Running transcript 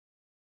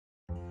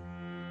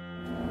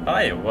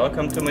Hi,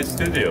 welcome to my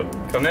studio.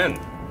 Come in.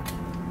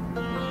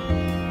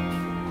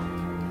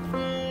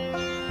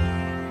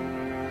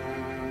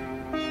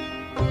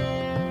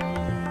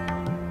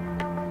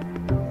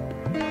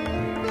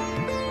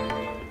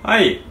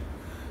 Hi,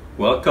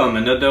 welcome.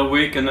 Another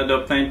week,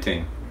 another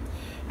painting.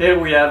 Here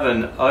we have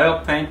an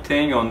oil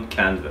painting on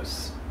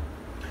canvas.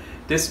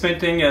 This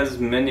painting has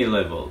many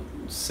levels,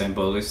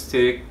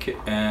 symbolistic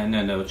and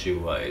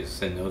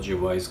energy-wise.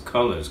 Energy-wise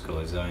colors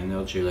are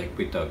energy like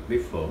we talked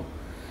before.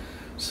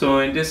 So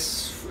in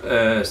this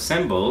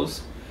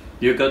symbols,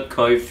 you got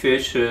koi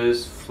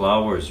fishes,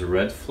 flowers,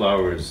 red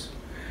flowers,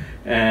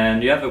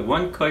 and you have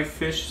one koi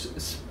fish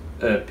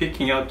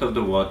peeking out of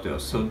the water.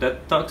 So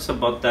that talks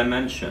about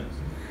dimensions,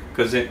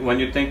 because when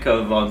you think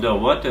of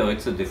underwater,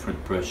 it's a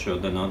different pressure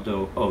than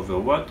over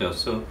water.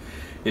 So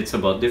it's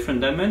about different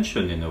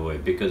dimension in a way,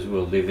 because we're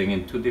living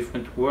in two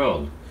different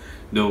worlds.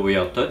 Though we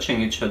are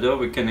touching each other,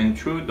 we can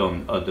intrude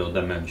on other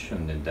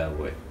dimension in that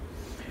way.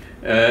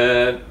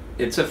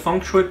 It's a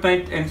feng shui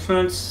paint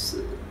influenced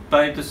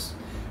by the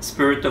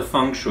spirit of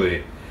feng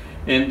shui,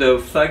 in the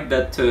fact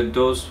that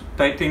those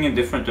painting in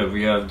different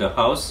area of the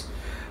house,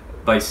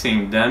 by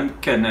seeing them,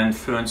 can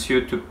influence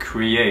you to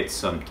create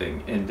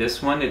something. In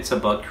this one, it's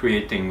about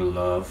creating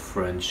love,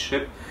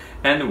 friendship,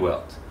 and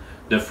wealth.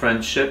 The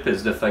friendship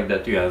is the fact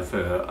that you have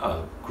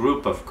a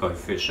group of koi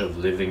fish, of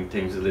living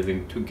things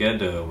living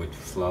together with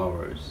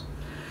flowers.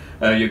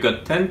 You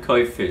got 10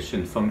 koi fish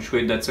in feng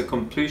shui. That's a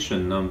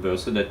completion number,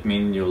 so that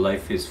means your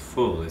life is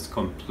full, it's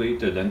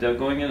completed, and they're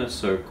going in a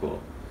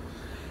circle.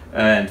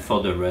 And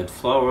for the red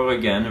flower,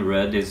 again,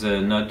 red is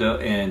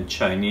another, in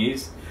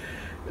Chinese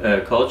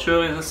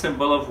culture, is a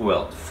symbol of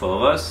wealth.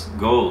 For us,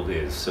 gold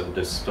is, so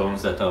the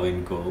stones that are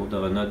in gold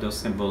are another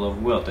symbol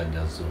of wealth, and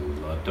there's a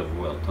lot of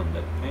wealth on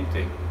that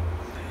painting.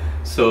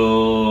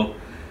 So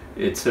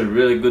it's a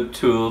really good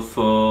tool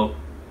for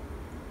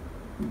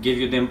give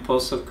you the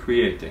impulse of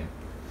creating.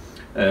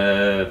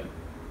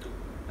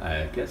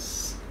 I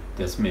guess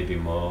there's maybe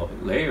more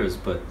layers,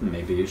 but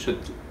maybe you should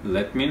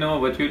let me know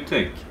what you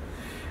think.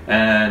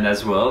 And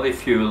as well,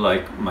 if you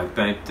like my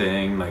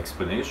painting, my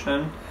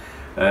explanation,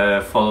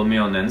 follow me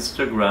on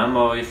Instagram,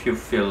 or if you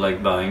feel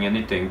like buying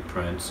anything,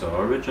 prints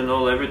or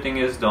original, everything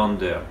is down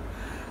there.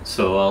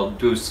 So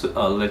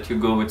I'll let you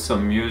go with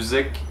some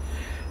music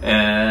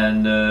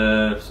and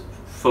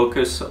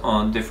focus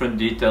on different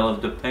detail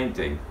of the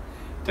painting.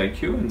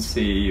 Thank you, and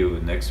see you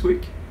next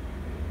week.